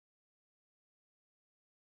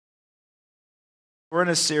We're in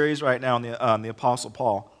a series right now on the Apostle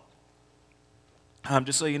Paul.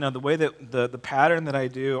 Just so you know, the way that the pattern that I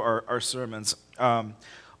do our sermons,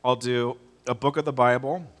 I'll do a book of the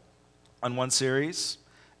Bible on one series,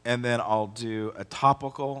 and then I'll do a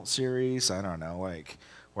topical series. I don't know, like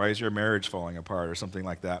why is your marriage falling apart or something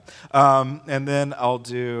like that. And then I'll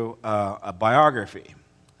do a biography.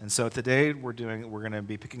 And so today we're going to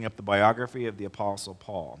be picking up the biography of the Apostle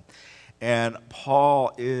Paul. And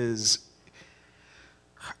Paul is,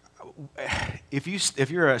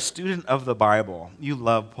 if you're a student of the Bible, you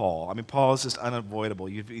love Paul. I mean, Paul is just unavoidable.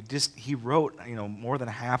 He wrote more than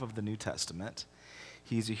half of the New Testament.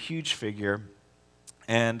 He's a huge figure,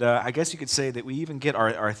 and I guess you could say that we even get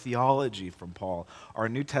our theology from Paul, our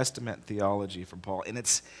New Testament theology from Paul, and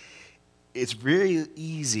it's very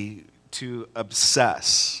easy to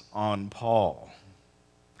obsess on Paul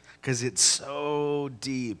because it's so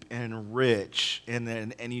deep and rich,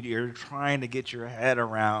 and you're trying to get your head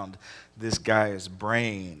around this guy's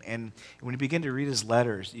brain. And when you begin to read his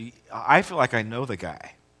letters, I feel like I know the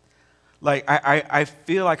guy. Like, I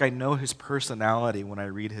feel like I know his personality when I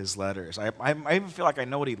read his letters. I even feel like I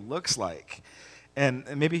know what he looks like. And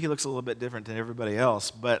maybe he looks a little bit different than everybody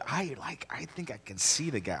else, but I think I can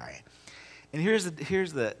see the guy. And here's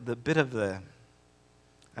the bit of the,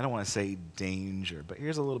 I don't want to say danger, but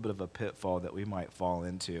here's a little bit of a pitfall that we might fall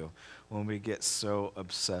into when we get so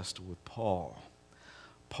obsessed with Paul.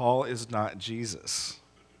 Paul is not Jesus.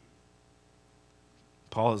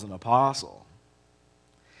 Paul is an apostle.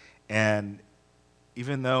 And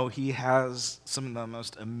even though he has some of the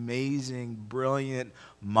most amazing, brilliant,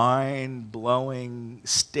 mind-blowing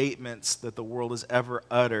statements that the world has ever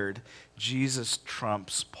uttered, Jesus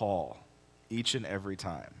trumps Paul each and every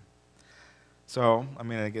time. So, I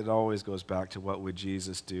mean, it always goes back to what would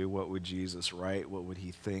Jesus do? What would Jesus write? What would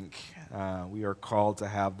he think? We are called to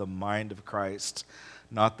have the mind of Christ,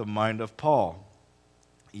 not the mind of Paul.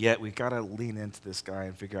 Yet we've got to lean into this guy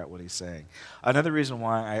and figure out what he's saying. Another reason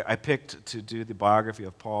why I picked to do the biography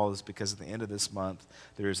of Paul is because at the end of this month,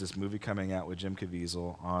 there is this movie coming out with Jim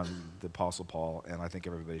Caviezel on the Apostle Paul, and I think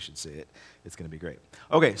everybody should see it. It's going to be great.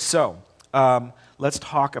 Okay, so let's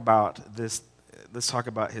talk about this. Let's talk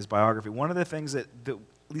about his biography. One of the things that at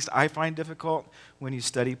least I find difficult when you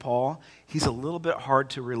study Paul, he's a little bit hard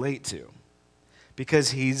to relate to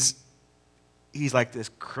because he's like this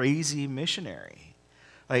crazy missionary.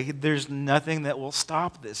 Like, there's nothing that will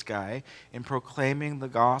stop this guy in proclaiming the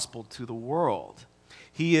gospel to the world.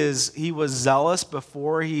 He was zealous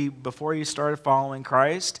before he started following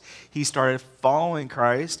Christ. He started following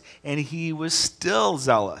Christ, and he was still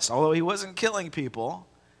zealous. Although he wasn't killing people,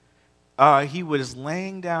 he was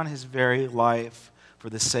laying down his very life for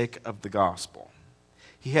the sake of the gospel.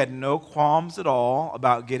 He had no qualms at all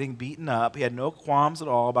about getting beaten up. He had no qualms at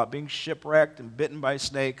all about being shipwrecked and bitten by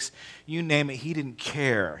snakes. You name it, he didn't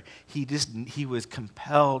care. He was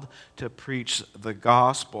compelled to preach the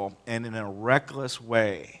gospel, and in a reckless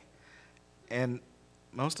way. And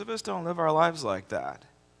most of us don't live our lives like that.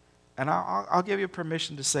 And I'll give you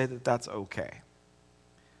permission to say that that's okay.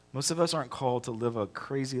 Most of us aren't called to live a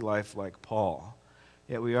crazy life like Paul.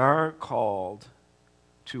 Yet we are called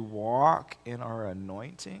to walk in our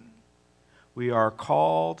anointing. We are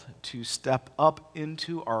called to step up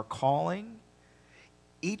into our calling.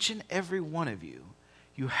 Each and every one of you,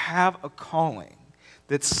 you have a calling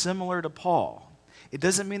that's similar to Paul. It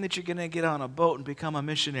doesn't mean that you're going to get on a boat and become a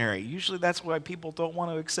missionary. Usually that's why people don't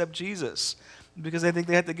want to accept Jesus, because they think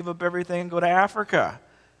they have to give up everything and go to Africa.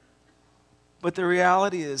 But the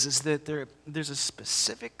reality is that there's a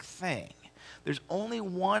specific thing. There's only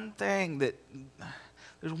one thing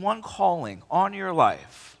there's one calling on your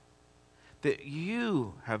life that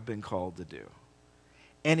you have been called to do.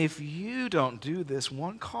 And if you don't do this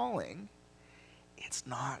one calling, it's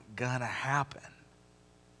not going to happen.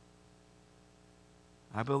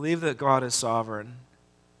 I believe that God is sovereign.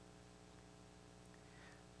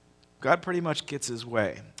 God pretty much gets his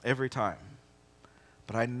way every time.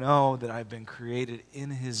 But I know that I've been created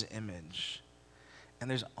in his image.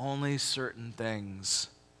 And there's only certain things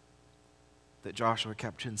that Joshua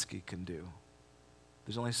Kapczynski can do.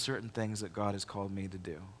 There's only certain things that God has called me to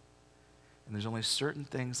do. And there's only certain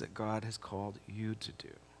things that God has called you to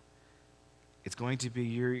do. It's going to be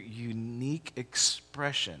your unique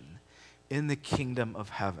expression in the kingdom of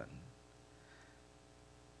heaven.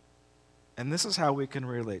 And this is how we can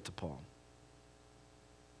relate to Paul.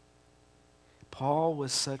 Paul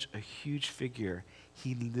was such a huge figure,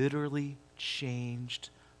 he literally changed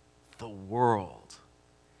the world.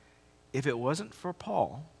 If it wasn't for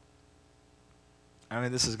Paul, I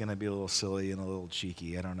mean, this is going to be a little silly and a little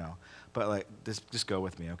cheeky, I don't know. But just go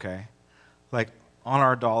with me, okay? Like, on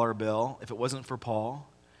our dollar bill, if it wasn't for Paul,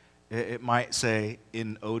 it might say,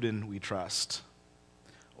 "In Odin we trust,"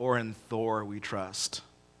 or "In Thor we trust."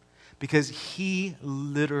 Because he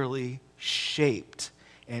literally shaped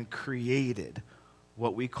and created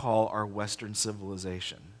what we call our Western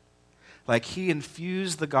civilization. Like, he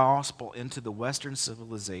infused the gospel into the Western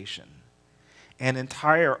civilization. And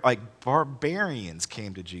entire, barbarians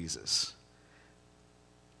came to Jesus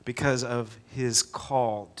because of his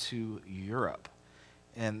call to Europe.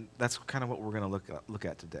 And that's kind of what we're going to look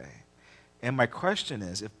at today. And my question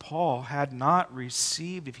is, if Paul had not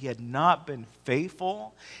received, if he had not been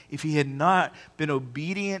faithful, if he had not been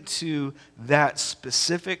obedient to that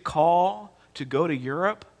specific call to go to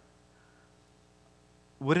Europe,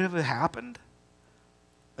 would it have happened?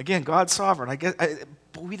 Again, God's sovereign.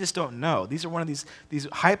 But we just don't know. These are one of these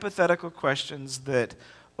hypothetical questions that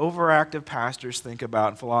overactive pastors think about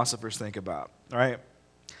and philosophers think about, right?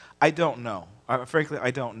 I don't know. Frankly,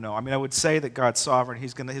 I don't know. I mean, I would say that God's sovereign.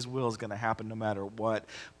 His will is going to happen no matter what.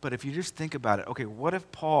 But if you just think about it, okay, what if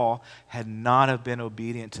Paul had not have been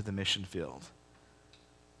obedient to the mission field?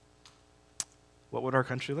 What would our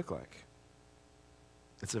country look like?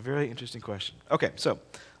 It's a very interesting question. Okay, so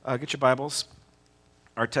get your Bibles.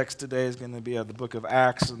 Our text today is going to be out of the book of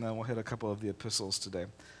Acts, and then we'll hit a couple of the epistles today.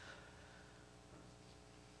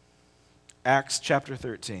 Acts chapter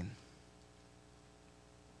 13.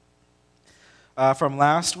 From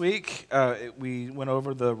last week, we went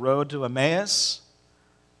over the road to Emmaus.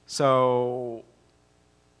 So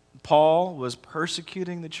Paul was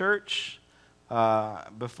persecuting the church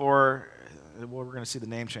before. Well, we're going to see the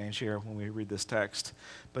name change here when we read this text.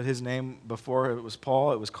 But his name, before it was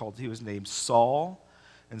Paul, he was named Saul.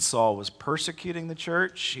 And Saul was persecuting the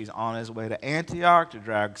church. He's on his way to Antioch to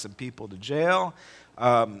drag some people to jail.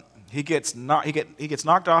 He gets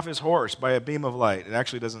knocked off his horse by a beam of light. It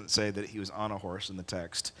actually doesn't say that he was on a horse in the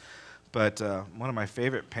text. But one of my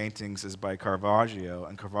favorite paintings is by Caravaggio,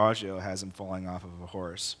 and Caravaggio has him falling off of a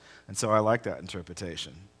horse. And so I like that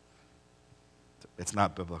interpretation. It's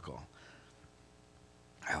not biblical.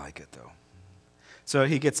 I like it, though. So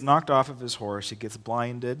he gets knocked off of his horse. He gets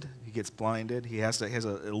blinded. He has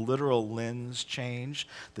a literal lens change.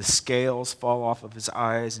 The scales fall off of his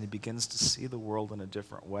eyes, and he begins to see the world in a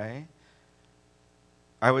different way.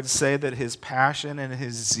 I would say that his passion and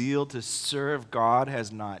his zeal to serve God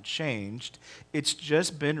has not changed. It's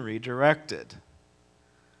just been redirected.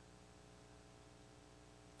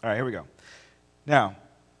 All right, here we go. Now,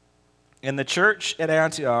 in the church at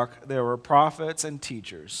Antioch, there were prophets and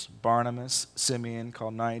teachers: Barnabas, Simeon,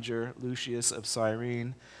 called Niger, Lucius of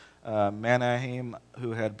Cyrene, Manahem,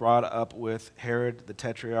 who had brought up with Herod the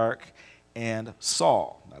Tetrarch, and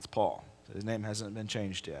Saul. That's Paul. His name hasn't been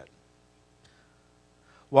changed yet.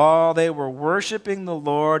 While they were worshiping the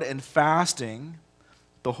Lord and fasting,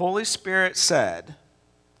 the Holy Spirit said,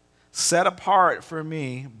 "Set apart for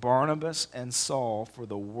me Barnabas and Saul for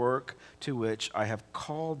the work to which I have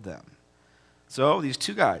called them." So these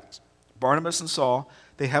two guys, Barnabas and Saul,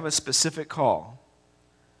 they have a specific call.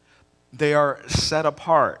 They are set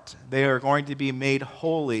apart. They are going to be made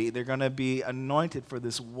holy. They're going to be anointed for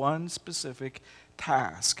this one specific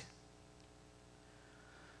task.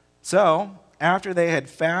 So, after they had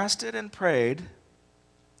fasted and prayed,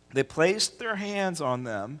 they placed their hands on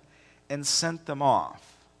them and sent them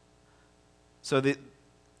off. So the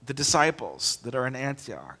disciples that are in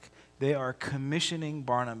Antioch, they are commissioning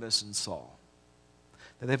Barnabas and Saul.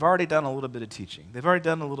 They've already done a little bit of teaching. They've already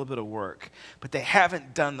done a little bit of work, but they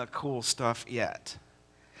haven't done the cool stuff yet.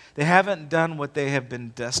 They haven't done what they have been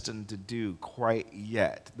destined to do quite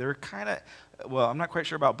yet. They're kind of, well, I'm not quite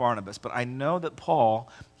sure about Barnabas, but I know that Paul,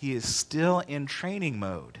 he is still in training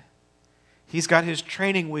mode. He's got his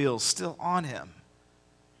training wheels still on him.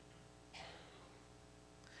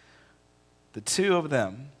 The two of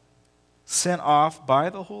them, sent off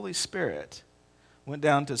by the Holy Spirit, went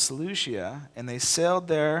down to Seleucia, and they sailed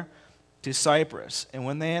there to Cyprus. And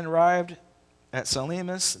when they arrived at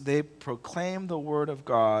Salamis, they proclaimed the word of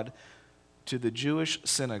God to the Jewish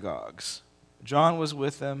synagogues. John was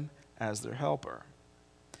with them as their helper.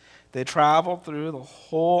 They traveled through the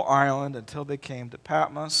whole island until they came to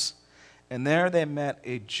Patmos, and there they met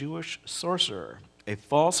a Jewish sorcerer, a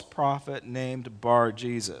false prophet named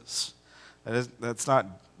Bar-Jesus. That's not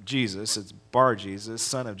Jesus, it's Bar-Jesus,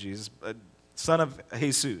 son of Jesus, son of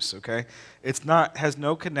Jesus, okay? Has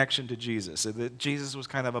no connection to Jesus. Jesus was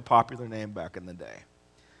kind of a popular name back in the day.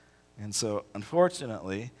 And so,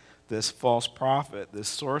 unfortunately, this false prophet, this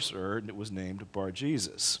sorcerer, was named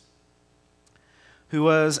Bar-Jesus, who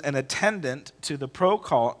was an attendant to the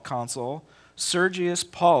proconsul Sergius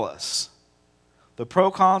Paulus. The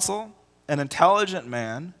proconsul an intelligent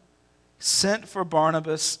man, sent for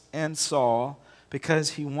Barnabas and Saul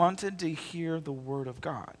because he wanted to hear the word of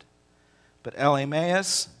God. But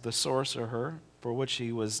Elymas, the sorcerer, for which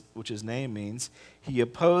his name means, he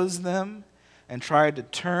opposed them and tried to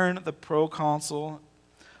turn the proconsul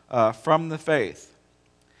from the faith.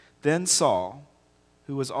 Then Saul,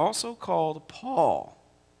 who was also called Paul.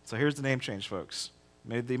 So here's the name change, folks.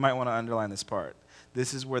 Maybe you might want to underline this part.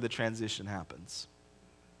 This is where the transition happens.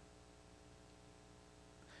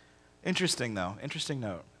 Interesting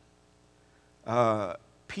note.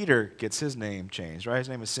 Peter gets his name changed, right? His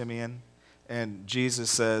name is Simeon. And Jesus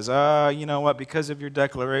says, you know what, because of your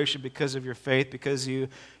declaration, because of your faith, because you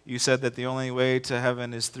said that the only way to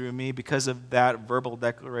heaven is through me, because of that verbal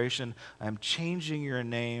declaration, I'm changing your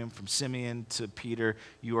name from Simeon to Peter.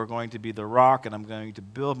 You are going to be the rock, and I'm going to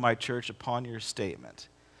build my church upon your statement.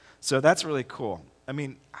 So that's really cool. I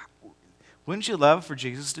mean, wouldn't you love for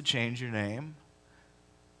Jesus to change your name?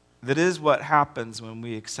 That is what happens when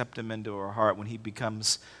we accept him into our heart, when he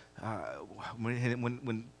becomes,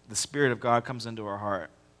 when the Spirit of God comes into our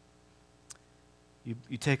heart.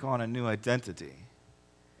 You take on a new identity.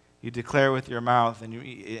 You declare with your mouth and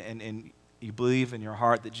you believe in your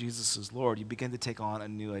heart that Jesus is Lord. You begin to take on a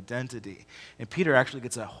new identity. And Peter actually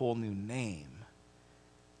gets a whole new name.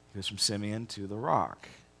 He goes from Simeon to the rock.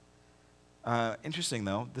 Interesting,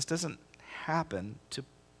 though, this doesn't happen to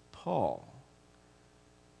Paul.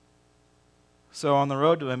 So on the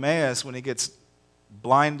road to Emmaus, when he gets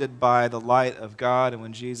blinded by the light of God, and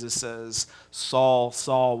when Jesus says, Saul,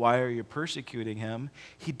 Saul, why are you persecuting him?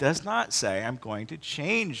 He does not say, I'm going to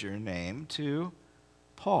change your name to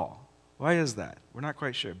Paul. Why is that? We're not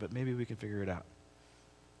quite sure, but maybe we can figure it out.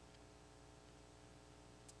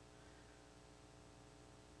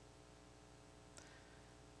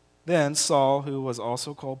 Then Saul, who was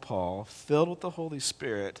also called Paul, filled with the Holy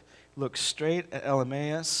Spirit, looked straight at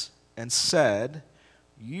Elymas and said,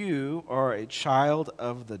 you are a child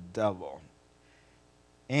of the devil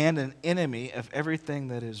and an enemy of everything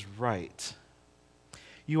that is right.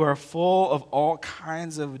 You are full of all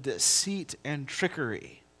kinds of deceit and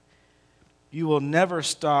trickery. You will never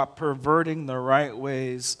stop perverting the right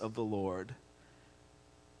ways of the Lord.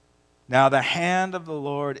 Now the hand of the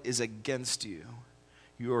Lord is against you.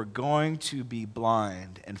 You are going to be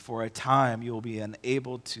blind, and for a time you will be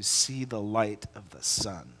unable to see the light of the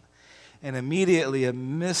sun. And immediately a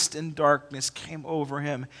mist and darkness came over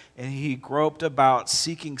him, and he groped about,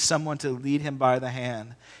 seeking someone to lead him by the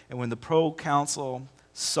hand. And when the proconsul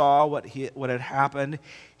saw what had happened,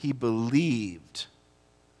 he believed,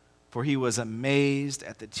 for he was amazed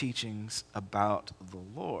at the teachings about the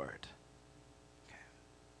Lord. Okay.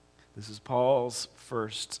 This is Paul's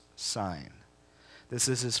first sign. This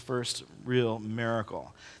is his first real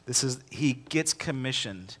miracle. He gets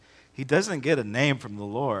commissioned. He doesn't get a name from the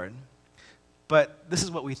Lord. But this is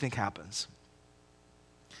what we think happens.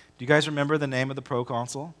 Do you guys remember the name of the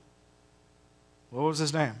proconsul? What was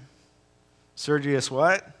his name? Sergius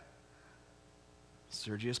what?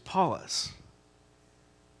 Sergius Paulus.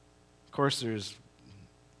 Of course, there's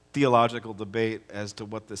theological debate as to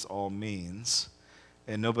what this all means.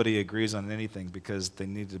 And nobody agrees on anything because they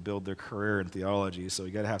need to build their career in theology. So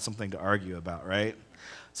you got to have something to argue about, right?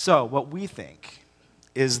 So what we think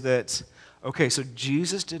is that, okay, so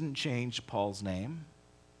Jesus didn't change Paul's name.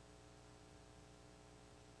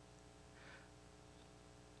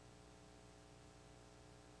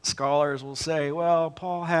 Scholars will say, well,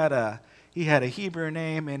 Paul had a Hebrew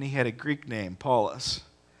name and he had a Greek name, Paulus.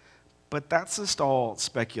 But that's just all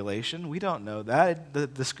speculation. We don't know that.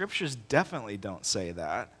 The scriptures definitely don't say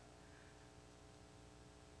that.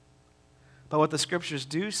 But what the scriptures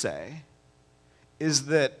do say is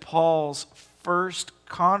that Paul's first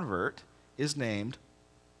convert is named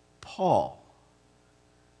Paul.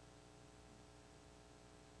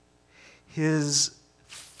 His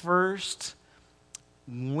first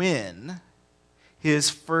win, his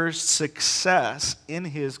first success in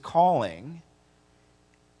his calling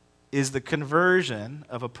is the conversion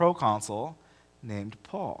of a proconsul named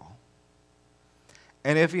Paul.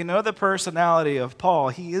 And if you know the personality of Paul,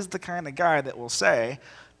 he is the kind of guy that will say,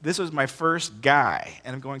 this was my first guy,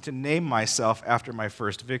 and I'm going to name myself after my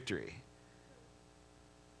first victory.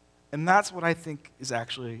 And that's what I think is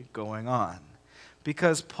actually going on.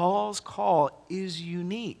 Because Paul's call is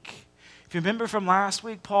unique. If you remember from last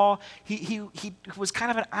week, Paul, he was kind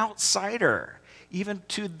of an outsider, even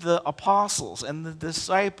to the apostles and the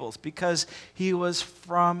disciples, because he was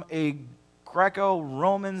from a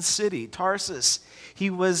Greco-Roman city, Tarsus. He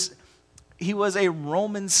was a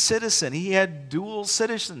Roman citizen. He had dual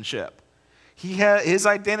citizenship. His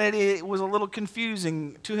identity was a little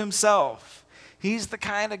confusing to himself. He's the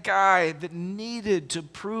kind of guy that needed to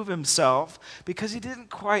prove himself because he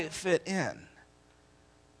didn't quite fit in.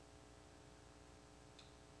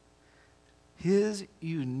 His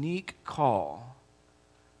unique call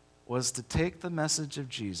was to take the message of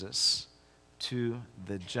Jesus to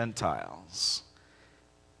the Gentiles.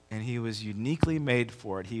 And he was uniquely made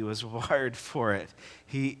for it. He was wired for it.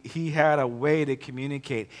 He had a way to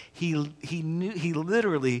communicate. He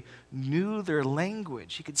literally knew their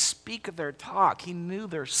language. He could speak their talk. He knew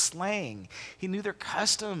their slang. He knew their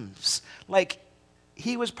customs. Like,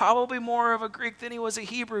 he was probably more of a Greek than he was a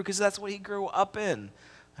Hebrew because that's what he grew up in.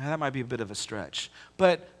 And that might be a bit of a stretch.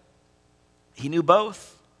 But he knew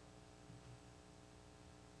both.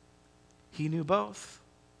 He knew both.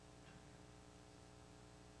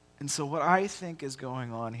 And so what I think is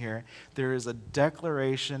going on here, there is a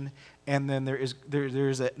declaration and then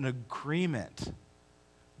there's an agreement.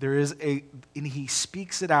 And he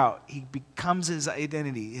speaks it out. He becomes his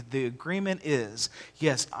identity. The agreement is,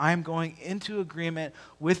 yes, I'm going into agreement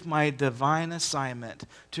with my divine assignment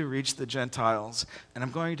to reach the Gentiles. And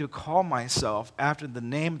I'm going to call myself after the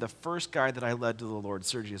name of the first guy that I led to the Lord,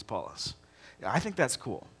 Sergius Paulus. I think that's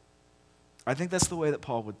cool. I think that's the way that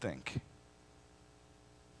Paul would think.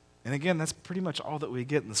 And again, that's pretty much all that we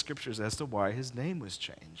get in the scriptures as to why his name was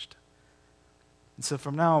changed. And so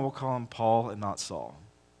from now on, we'll call him Paul and not Saul.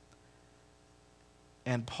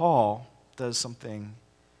 And Paul does something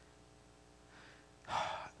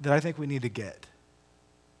that I think we need to get.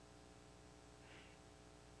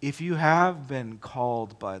 If you have been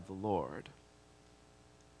called by the Lord,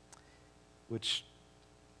 which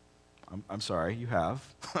I'm sorry, you have.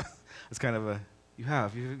 It's kind of you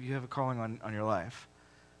have a calling on your life.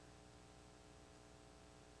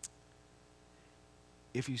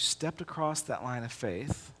 If you stepped across that line of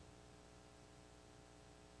faith,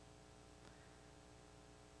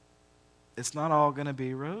 it's not all going to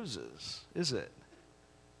be roses, is it?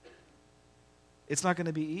 It's not going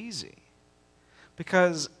to be easy.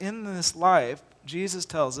 Because in this life, Jesus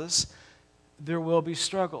tells us there will be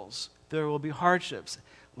struggles, there will be hardships.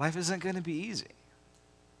 Life isn't going to be easy.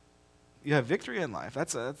 You have victory in life,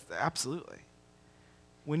 that's absolutely.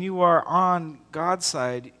 When you are on God's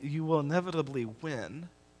side, you will inevitably win.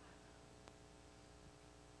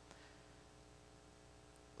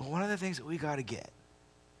 But one of the things that we got to get,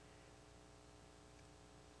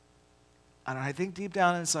 and I think deep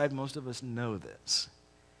down inside most of us know this,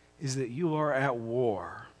 is that you are at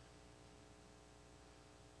war.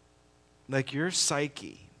 Like your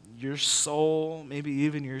psyche, your soul, maybe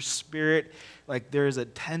even your spirit, like there is a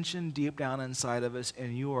tension deep down inside of us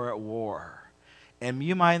and you are at war. And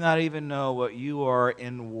you might not even know what you are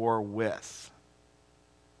in war with.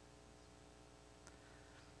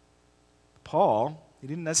 Paul, he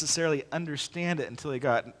didn't necessarily understand it until he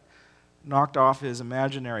got knocked off his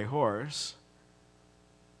imaginary horse.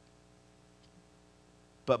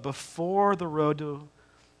 But before the road to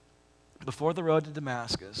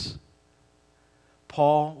Damascus,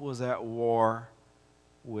 Paul was at war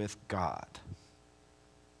with God.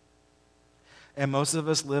 And most of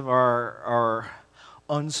us live our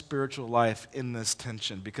unspiritual life in this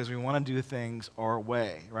tension because we want to do things our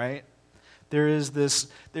way, right? There's this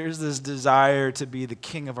desire to be the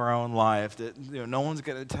king of our own life, that no one's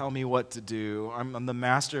going to tell me what to do. I'm the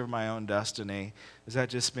master of my own destiny. Is that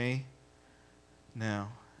just me? No.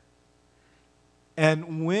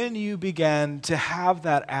 And when you begin to have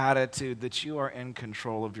that attitude that you are in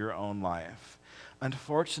control of your own life,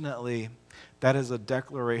 unfortunately, that is a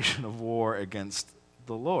declaration of war against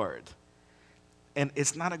the Lord. And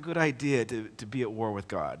it's not a good idea to be at war with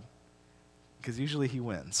God, because usually he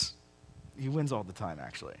wins. He wins all the time,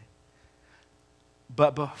 actually.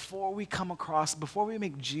 But before we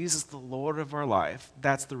make Jesus the Lord of our life,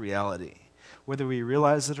 that's the reality. Whether we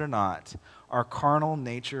realize it or not, our carnal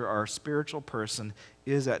nature, our spiritual person,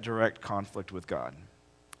 is at direct conflict with God.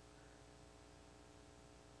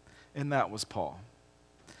 And that was Paul.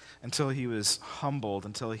 Until he was humbled,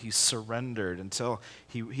 until he surrendered, until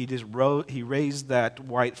he raised that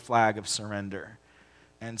white flag of surrender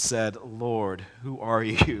and said, Lord, who are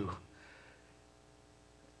you?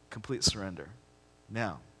 Complete surrender.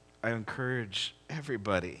 Now, I encourage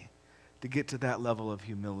everybody to get to that level of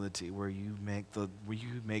humility where you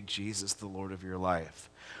make Jesus the Lord of your life,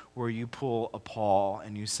 where you pull a Paul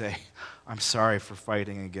and you say, I'm sorry for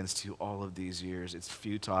fighting against you all of these years. It's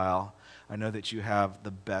futile. I know that you have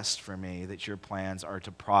the best for me, that your plans are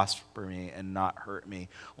to prosper me and not hurt me.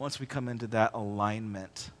 Once we come into that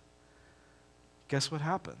alignment, guess what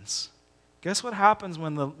happens? Guess what happens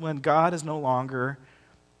when God is no longer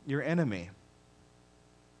your enemy?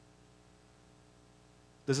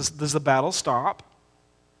 Does the battle stop?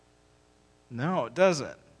 No, it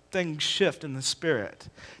doesn't. Things shift in the spirit.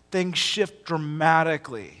 Things shift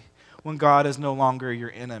dramatically when God is no longer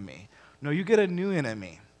your enemy. No, you get a new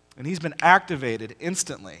enemy, and he's been activated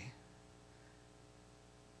instantly.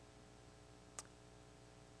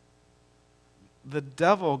 The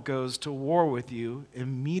devil goes to war with you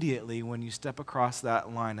immediately when you step across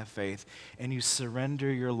that line of faith and you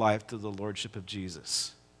surrender your life to the lordship of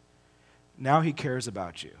Jesus. Now he cares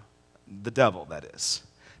about you. The devil, that is.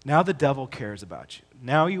 Now the devil cares about you.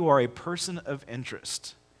 Now you are a person of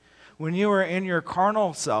interest. When you were in your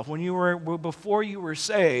carnal self, before you were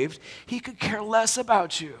saved, he could care less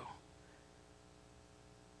about you.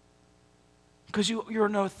 Because you're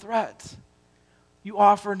no threat. You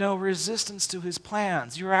offer no resistance to his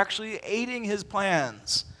plans. You're actually aiding his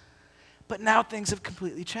plans. But now things have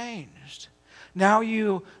completely changed. Now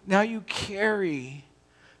you carry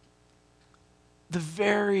the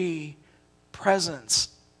very presence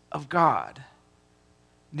of God.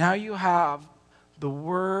 Now you have the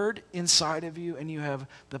Word inside of you, and you have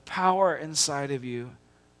the power inside of you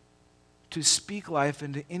to speak life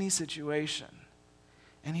into any situation.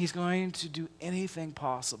 And he's going to do anything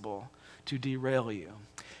possible to derail you.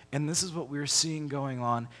 And this is what we're seeing going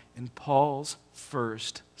on in Paul's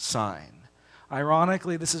first sign.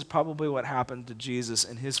 Ironically, this is probably what happened to Jesus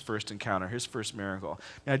in his first encounter, his first miracle.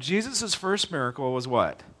 Now, Jesus' first miracle was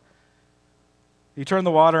what? He turned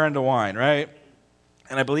the water into wine, right?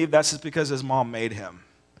 And I believe that's just because his mom made him.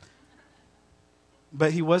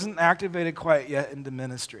 But he wasn't activated quite yet into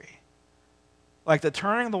ministry. Like the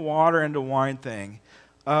turning the water into wine thing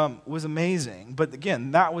was amazing. But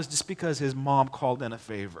again, that was just because his mom called in a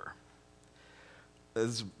favor.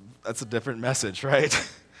 That's a different message,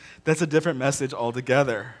 right? That's a different message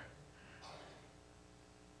altogether.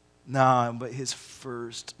 No, but his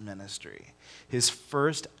first ministry, his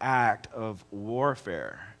first act of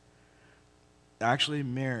warfare actually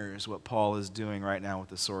mirrors what Paul is doing right now with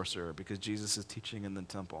the sorcerer, because Jesus is teaching in the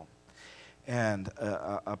temple. And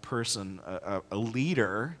a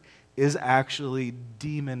leader, is actually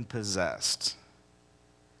demon-possessed.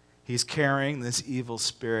 He's carrying this evil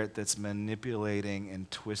spirit that's manipulating and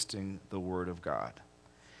twisting the word of God.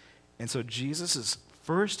 And so Jesus'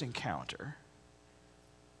 first encounter,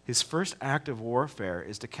 his first act of warfare,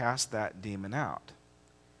 is to cast that demon out.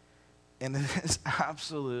 And it is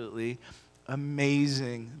absolutely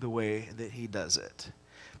amazing the way that he does it,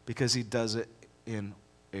 because he does it in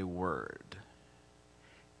a word,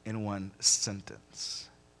 in one sentence.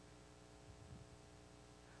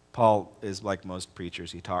 Paul is like most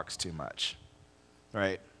preachers. He talks too much,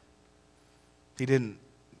 right?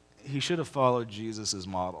 He should have followed Jesus'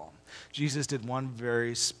 model. Jesus did one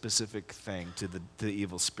very specific thing to the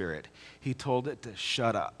evil spirit. He told it to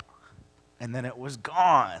shut up, and then it was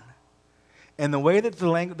gone. And the way that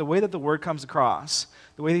the word comes across,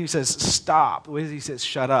 the way that he says stop, the way that he says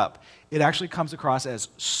shut up, it actually comes across as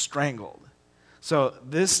strangled. So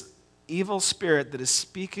this evil spirit that is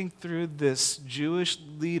speaking through this Jewish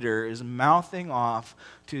leader is mouthing off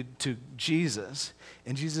to Jesus,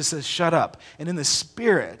 and Jesus says, shut up. And in the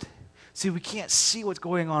spirit, see, we can't see what's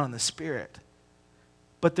going on in the spirit,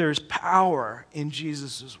 but there's power in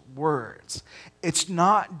Jesus' words. It's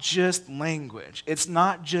not just language. It's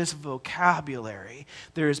not just vocabulary.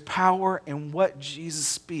 There is power in what Jesus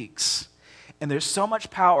speaks. And there's so much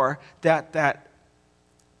power that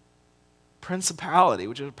principality,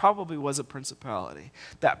 which probably was a principality,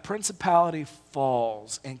 that principality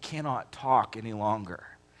falls and cannot talk any longer.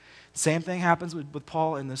 Same thing happens with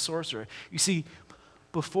Paul and the sorcerer. You see,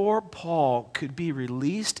 before Paul could be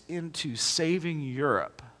released into saving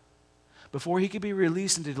Europe, before he could be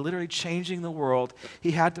released into literally changing the world,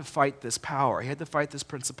 he had to fight this power. He had to fight this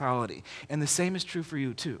principality. And the same is true for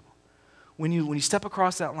you too. When you step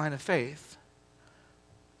across that line of faith,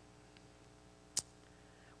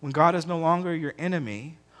 when God is no longer your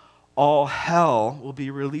enemy, all hell will be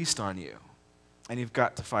released on you. And you've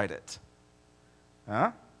got to fight it.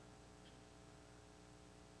 Huh?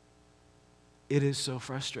 It is so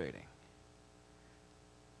frustrating.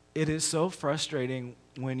 It is so frustrating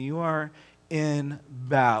when you are in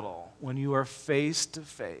battle, when you are face to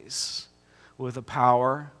face with a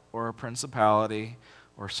power or a principality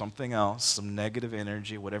or something else, some negative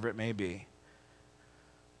energy, whatever it may be.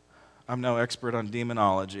 I'm no expert on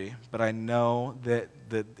demonology, but I know that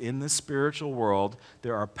in the spiritual world,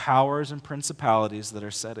 there are powers and principalities that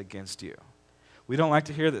are set against you. We don't like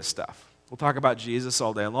to hear this stuff. We'll talk about Jesus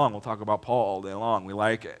all day long. We'll talk about Paul all day long. We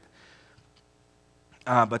like it.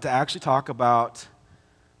 But to actually talk about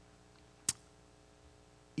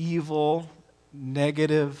evil,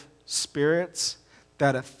 negative spirits,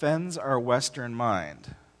 that offends our Western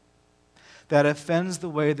mind, that offends the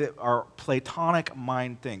way that our Platonic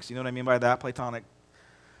mind thinks. You know what I mean by that?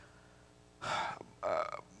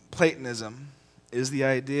 Platonism is the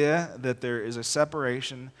idea that there is a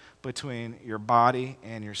separation between your body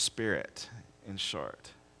and your spirit, in short.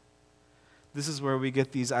 This is where we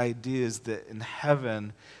get these ideas that in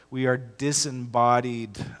heaven we are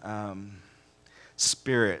disembodied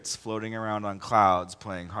spirits floating around on clouds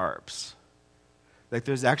playing harps. Like,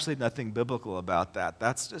 there's actually nothing biblical about that.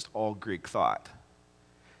 That's just all Greek thought.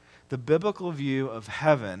 The biblical view of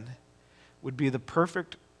heaven would be the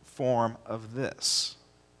perfect form of this.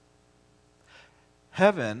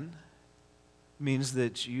 Heaven means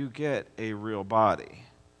that you get a real body.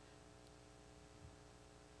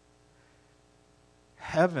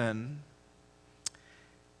 Heaven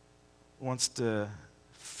wants to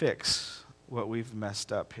fix what we've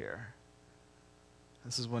messed up here.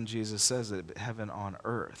 This is when Jesus says it, heaven on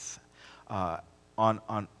earth.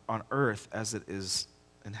 On earth as it is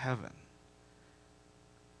in heaven.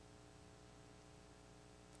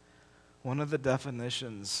 One of the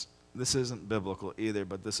definitions, this isn't biblical either,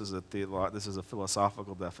 but this is a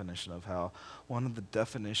philosophical definition of hell. One of the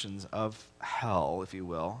definitions of hell, if you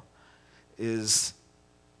will, is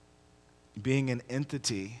being an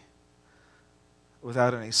entity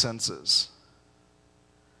without any senses.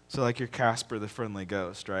 So like your Casper the Friendly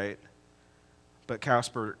Ghost, right? But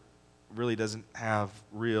Casper really doesn't have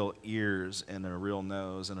real ears and a real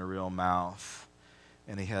nose and a real mouth.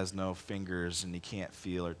 And he has no fingers and he can't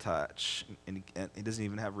feel or touch. And he doesn't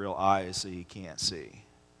even have real eyes, so he can't see.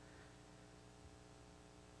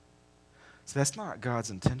 So that's not God's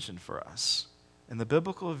intention for us. In the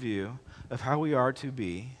biblical view of how we are to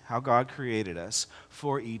be, how God created us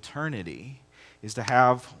for eternity, is to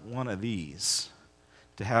have one of these,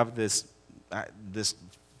 to have this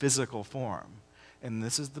physical form. And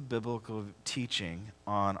this is the biblical teaching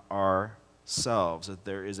on ourselves, that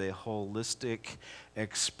there is a holistic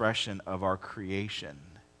expression of our creation.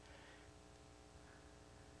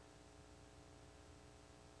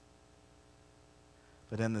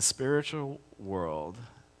 But in the spiritual world,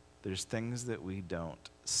 there's things that we don't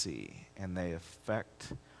see, and they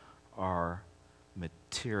affect our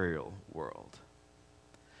material world.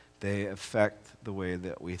 They affect the way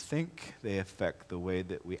that we think. They affect the way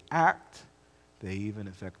that we act. They even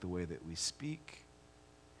affect the way that we speak.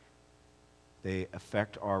 They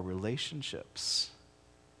affect our relationships.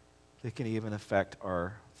 They can even affect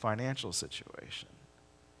our financial situation.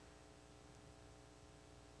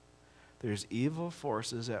 There's evil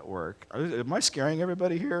forces at work. Am I scaring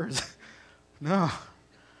everybody here? No.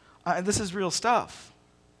 This is real stuff.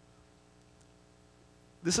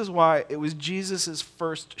 This is why it was Jesus'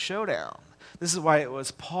 first showdown. This is why it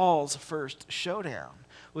was Paul's first showdown,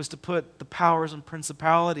 was to put the powers and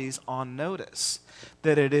principalities on notice,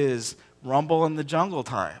 that it is rumble in the jungle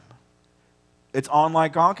time. It's on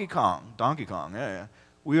like Donkey Kong, yeah.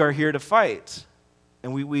 We are here to fight.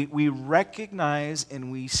 And we recognize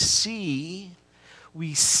and we see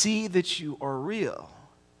that you are real.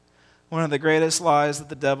 One of the greatest lies that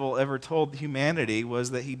the devil ever told humanity was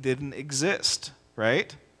that he didn't exist,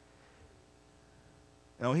 right?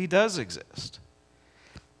 No, he does exist.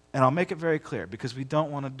 And I'll make it very clear, because we don't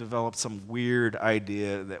want to develop some weird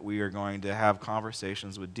idea that we are going to have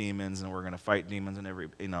conversations with demons and we're going to fight demons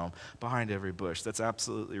in behind every bush. That's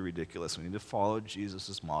absolutely ridiculous. We need to follow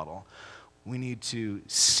Jesus' model. We need to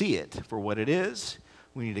see it for what it is.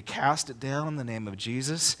 We need to cast it down in the name of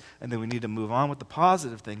Jesus, and then we need to move on with the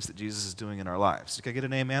positive things that Jesus is doing in our lives. Can I get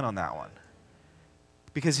an amen on that one?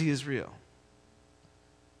 Because he is real.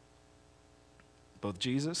 Both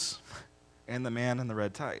Jesus and the man in the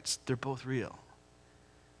red tights, they're both real.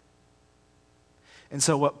 And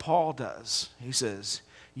so what Paul does, he says,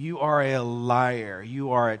 you are a liar. You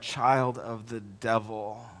are a child of the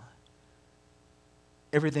devil.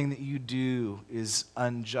 Everything that you do is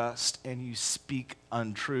unjust and you speak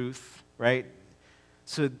untruth, right?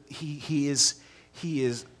 So he is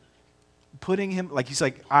putting him, like he's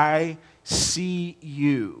like, I see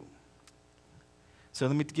you. So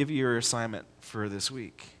let me give you your assignment for this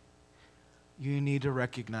week. You need to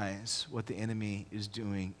recognize what the enemy is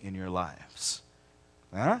doing in your lives.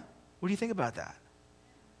 Huh? What do you think about that?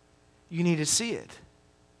 You need to see it.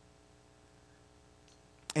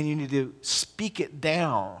 And you need to speak it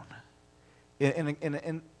down. And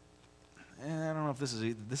I don't know if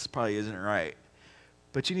this probably isn't right,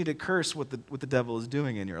 but you need to curse what the devil is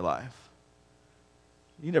doing in your life.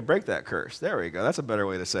 You need to break that curse. There we go. That's a better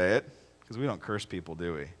way to say it, because we don't curse people,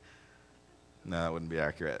 do we? No, that wouldn't be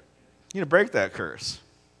accurate. You need to break that curse.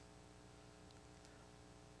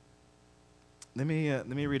 let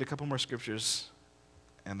me read a couple more scriptures,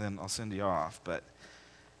 and then I'll send you off. But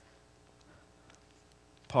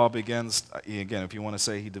Paul begins, again, if you want to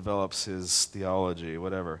say he develops his theology,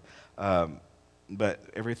 whatever. But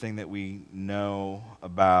everything that we know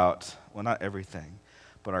about, well, not everything,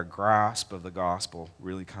 but our grasp of the gospel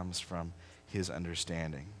really comes from his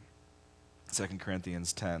understanding. 2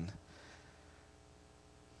 Corinthians 10.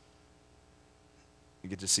 You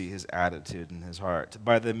get to see his attitude and his heart.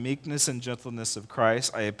 By the meekness and gentleness of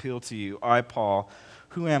Christ, I appeal to you, I, Paul,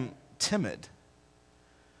 who am timid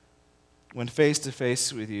when face to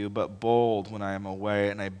face with you, but bold when I am away,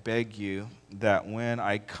 and I beg you that when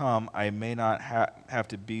I come, I may not have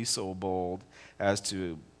to be so bold as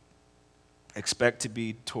to expect to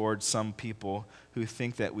be towards some people who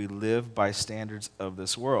think that we live by standards of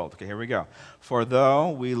this world. Okay, here we go. For though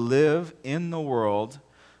we live in the world,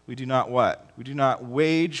 we do not what? We do not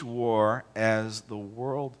wage war as the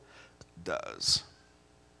world does.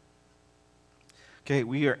 Okay,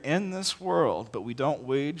 we are in this world, but we don't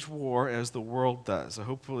wage war as the world does. So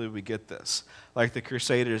hopefully we get this. Like the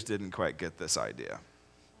Crusaders didn't quite get this idea.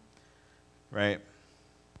 Right?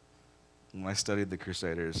 When I studied the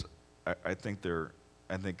Crusaders, I think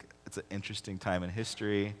it's an interesting time in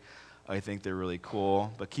history. I think they're really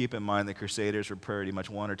cool. But keep in mind the Crusaders were pretty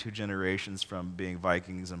much 1 or 2 generations from being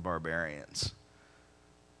Vikings and barbarians.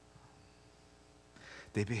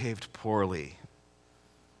 They behaved poorly.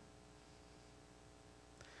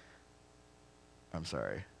 I'm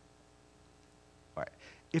sorry. All right.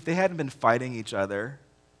 If they hadn't been fighting each other,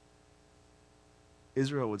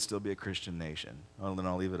 Israel would still be a Christian nation. Well, then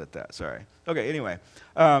I'll leave it at that. Sorry. Okay, anyway.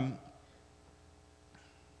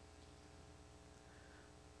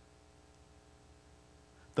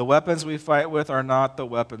 The weapons we fight with are not the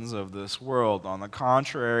weapons of this world. On the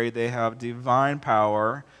contrary, they have divine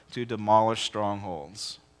power to demolish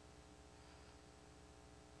strongholds.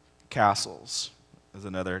 Castles is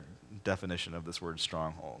another definition of this word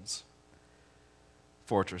strongholds.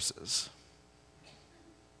 Fortresses.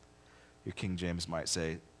 Your King James might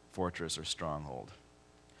say fortress or stronghold.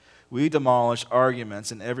 We demolish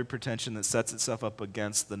arguments and every pretension that sets itself up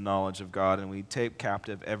against the knowledge of God, and we take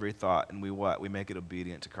captive every thought, and we what? We make it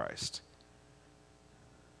obedient to Christ.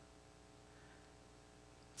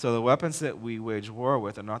 So the weapons that we wage war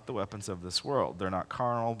with are not the weapons of this world. They're not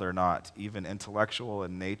carnal. They're not even intellectual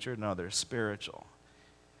in nature. No, they're spiritual.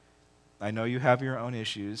 I know you have your own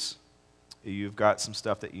issues. You've got some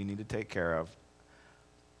stuff that you need to take care of.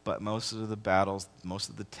 But most of the battles, most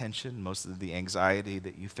of the tension, most of the anxiety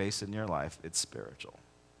that you face in your life, it's spiritual.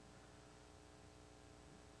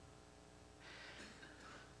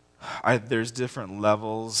 There's different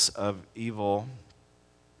levels of evil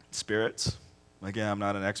spirits. Again, I'm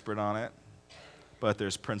not an expert on it. But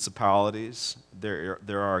there's principalities. There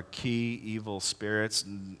are key evil spirits,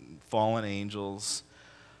 fallen angels,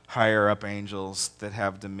 higher up angels that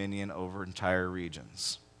have dominion over entire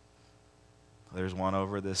regions. There's one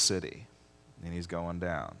over this city, and he's going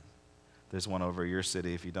down. There's one over your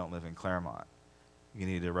city if you don't live in Claremont. You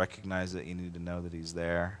need to recognize it, you need to know that he's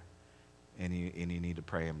there, and you need to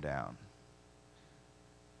pray him down.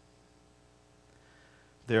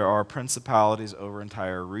 There are principalities over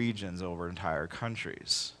entire regions, over entire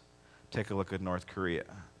countries. Take a look at North Korea.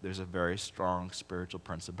 There's a very strong spiritual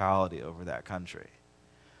principality over that country.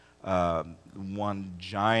 One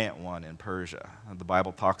giant one in Persia. The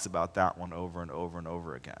Bible talks about that one over and over and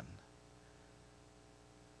over again.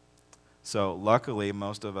 So luckily,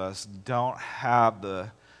 most of us don't have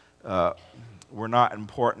we're not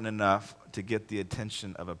important enough to get the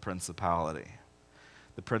attention of a principality.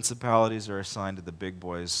 The principalities are assigned to the big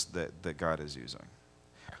boys that God is using.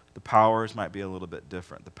 The powers might be a little bit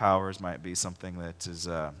different. The powers might be something that is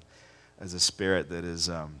as a spirit that is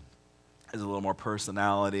a little more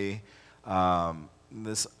personality.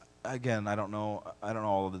 This again, I don't know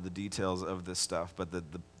all of the details of this stuff, but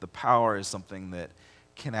the power is something that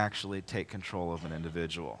can actually take control of an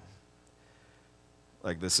individual.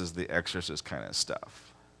 Like this is the Exorcist kind of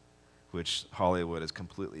stuff, which Hollywood is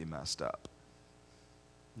completely messed up.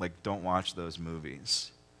 Like, don't watch those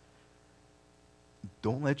movies.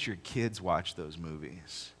 Don't let your kids watch those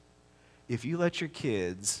movies. If you let your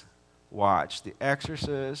kids watch The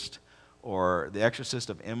Exorcist or The Exorcist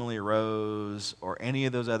of Emily Rose or any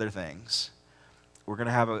of those other things, we're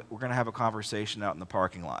gonna have a conversation out in the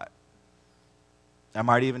parking lot. I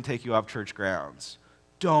might even take you off church grounds.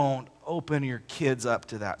 Don't open your kids up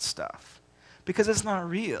to that stuff because it's not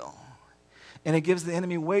real. And it gives the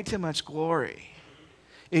enemy way too much glory.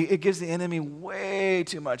 It gives the enemy way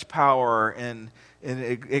too much power and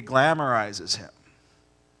it glamorizes him.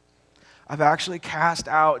 I've actually cast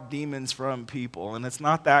out demons from people, and it's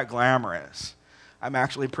not that glamorous. I'm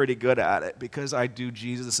actually pretty good at it because I do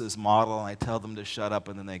Jesus' model and I tell them to shut up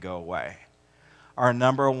and then they go away. Our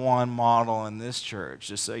number one model in this church,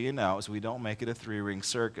 just so you know, is we don't make it a three-ring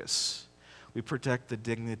circus. We protect the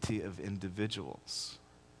dignity of individuals.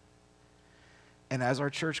 And as our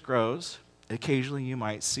church grows, occasionally you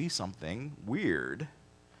might see something weird,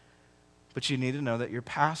 but you need to know that your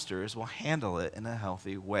pastors will handle it in a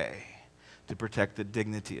healthy way to protect the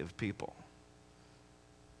dignity of people.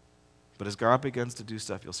 But as God begins to do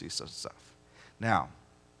stuff, you'll see such stuff. Now,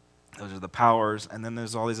 those are the powers, and then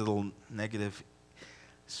there's all these little negative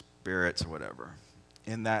spirits or whatever.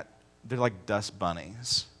 In that, they're like dust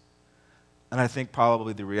bunnies. And I think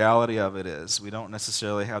probably the reality of it is we don't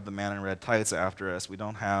necessarily have the man in red tights after us. We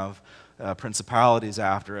don't have principalities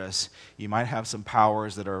after us. You might have some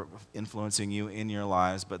powers that are influencing you in your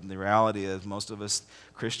lives, but the reality is most of us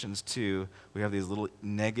Christians too, we have these little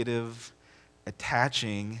negative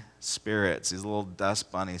attaching spirits, these little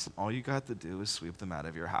dust bunnies. All you got to do is sweep them out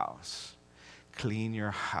of your house. Clean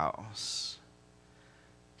your house.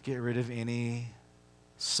 Get rid of any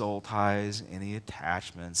soul ties, any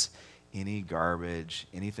attachments, any garbage,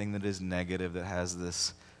 anything that is negative that has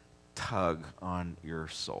this tug on your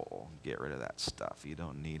soul. Get rid of that stuff. You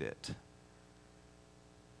don't need it.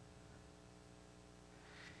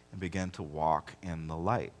 And begin to walk in the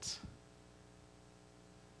light.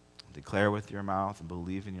 Declare with your mouth and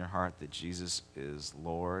believe in your heart that Jesus is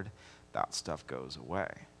Lord. That stuff goes away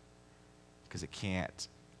because it can't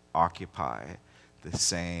occupy the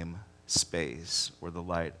same space where the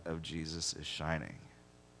light of Jesus is shining.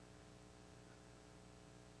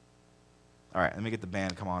 All right, let me get the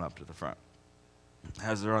band come on up to the front.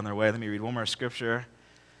 As they're on their way, let me read one more scripture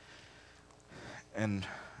and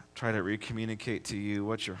try to re-communicate to you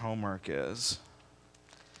what your homework is.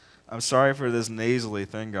 I'm sorry for this nasally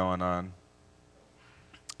thing going on.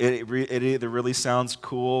 It either really sounds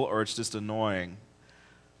cool or it's just annoying.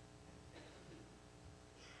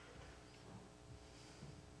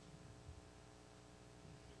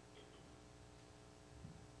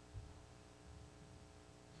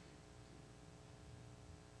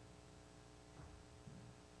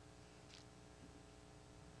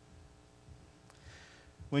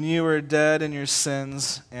 When you were dead in your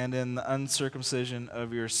sins and in the uncircumcision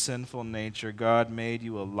of your sinful nature, God made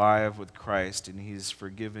you alive with Christ, and He's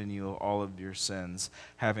forgiven you all of your sins,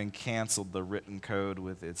 having canceled the written code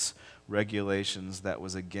with its regulations that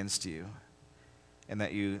was against you,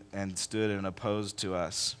 and stood and opposed to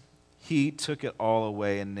us. He took it all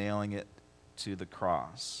away and nailing it to the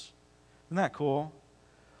cross. Isn't that cool?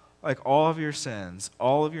 Like all of your sins,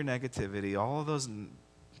 all of your negativity, all of those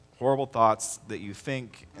horrible thoughts that you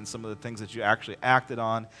think and some of the things that you actually acted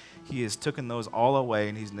on, He has taken those all away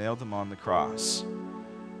and He's nailed them on the cross.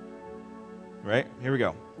 Right? Here we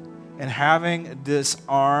go. And having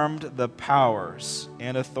disarmed the powers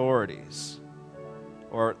and authorities,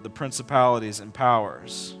 or the principalities and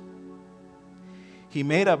powers, He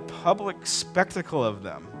made a public spectacle of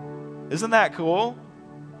them. Isn't that cool?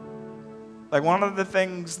 Like one of the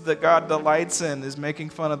things that God delights in is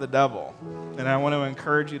making fun of the devil. And I want to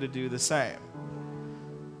encourage you to do the same.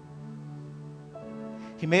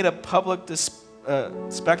 He made a public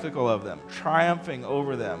spectacle of them, triumphing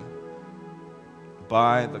over them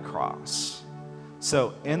by the cross.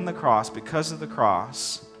 So in the cross, because of the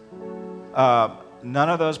cross, none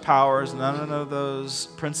of those powers, none of those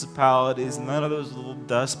principalities, none of those little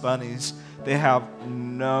dust bunnies, they have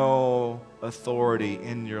no authority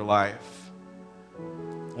in your life.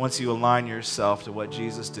 Once you align yourself to what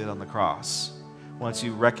Jesus did on the cross, once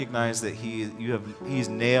you recognize that He's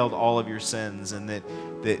nailed all of your sins and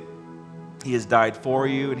that He has died for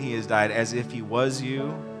you and He has died as if He was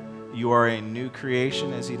you, you are a new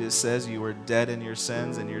creation, as He just says. You were dead in your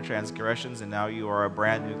sins and your transgressions, and now you are a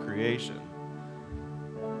brand new creation.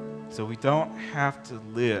 So we don't have to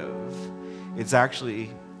live. It's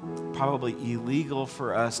actually probably illegal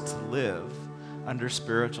for us to live under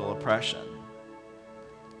spiritual oppression.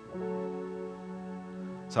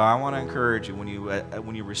 So I want to encourage you, when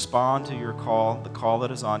you respond to your call, the call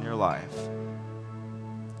that is on your life,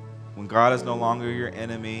 when God is no longer your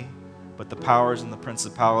enemy, but the powers and the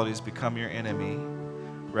principalities become your enemy,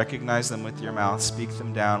 recognize them with your mouth, speak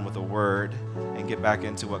them down with a word, and get back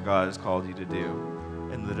into what God has called you to do,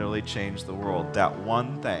 and literally change the world. That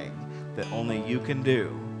one thing that only you can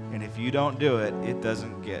do, and if you don't do it, it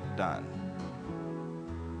doesn't get done.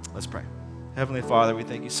 Let's pray. Heavenly Father, we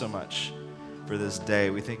thank you so much for this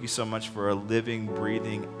day. We thank you so much for a living,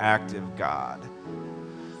 breathing, active God.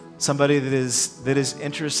 Somebody that is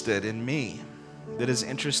interested in me, that is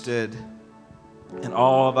interested in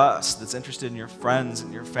all of us, that's interested in your friends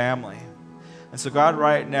and your family. And so, God,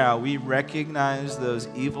 right now, we recognize those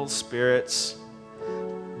evil spirits.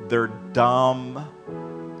 They're dumb.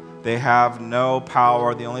 They have no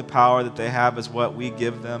power. The only power that they have is what we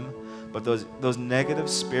give them. But those negative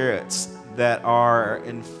spirits that are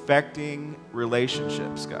infecting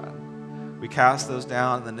relationships, God, we cast those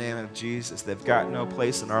down in the name of Jesus. They've got no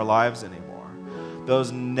place in our lives anymore.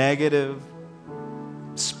 Those negative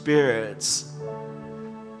spirits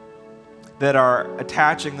that are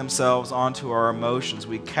attaching themselves onto our emotions,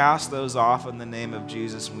 we cast those off in the name of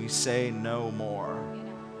Jesus, and we say no more.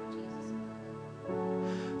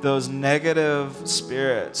 Those negative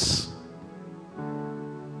spirits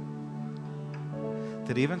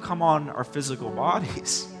that even come on our physical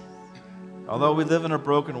bodies. Although we live in a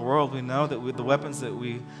broken world, we know that the weapons that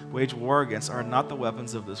we wage war against are not the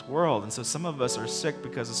weapons of this world. And so some of us are sick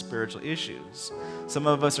because of spiritual issues. Some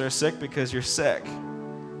of us are sick because you're sick.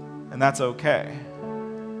 And that's okay.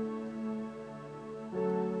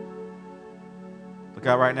 But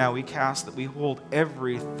God, right now, we hold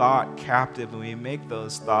every thought captive, and we make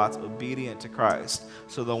those thoughts obedient to Christ.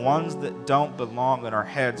 So the ones that don't belong in our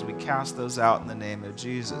heads, we cast those out in the name of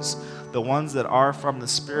Jesus. The ones that are from the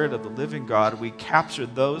Spirit of the living God, we capture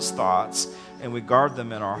those thoughts and we guard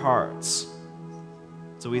them in our hearts.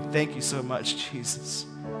 So we thank you so much, Jesus,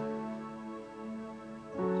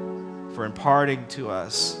 for imparting to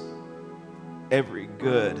us every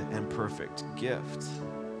good and perfect gift.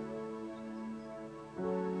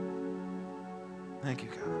 Thank you,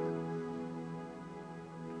 God.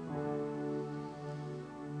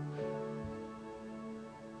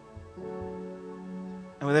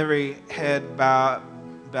 And with every head bowed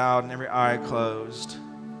and every eye closed,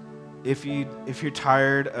 if you're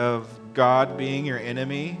tired of God being your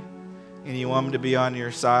enemy and you want him to be on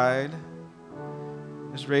your side,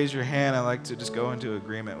 just raise your hand. I'd like to just go into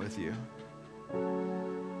agreement with you.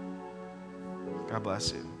 God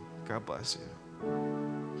bless you. God bless you.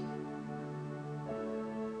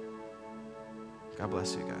 God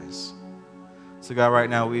bless you guys. So God, right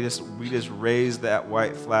now we just raise that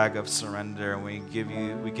white flag of surrender, and we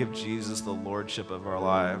give Jesus the lordship of our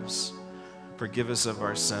lives. Forgive us of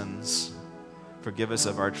our sins. Forgive us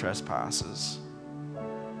of our trespasses.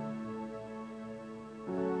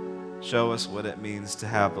 Show us what it means to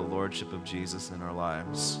have the lordship of Jesus in our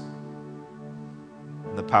lives.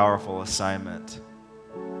 And the powerful assignment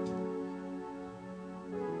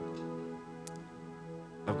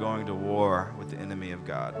of going to war with the enemy of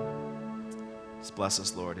God. Just bless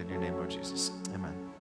us, Lord, in your name, Lord Jesus. Amen.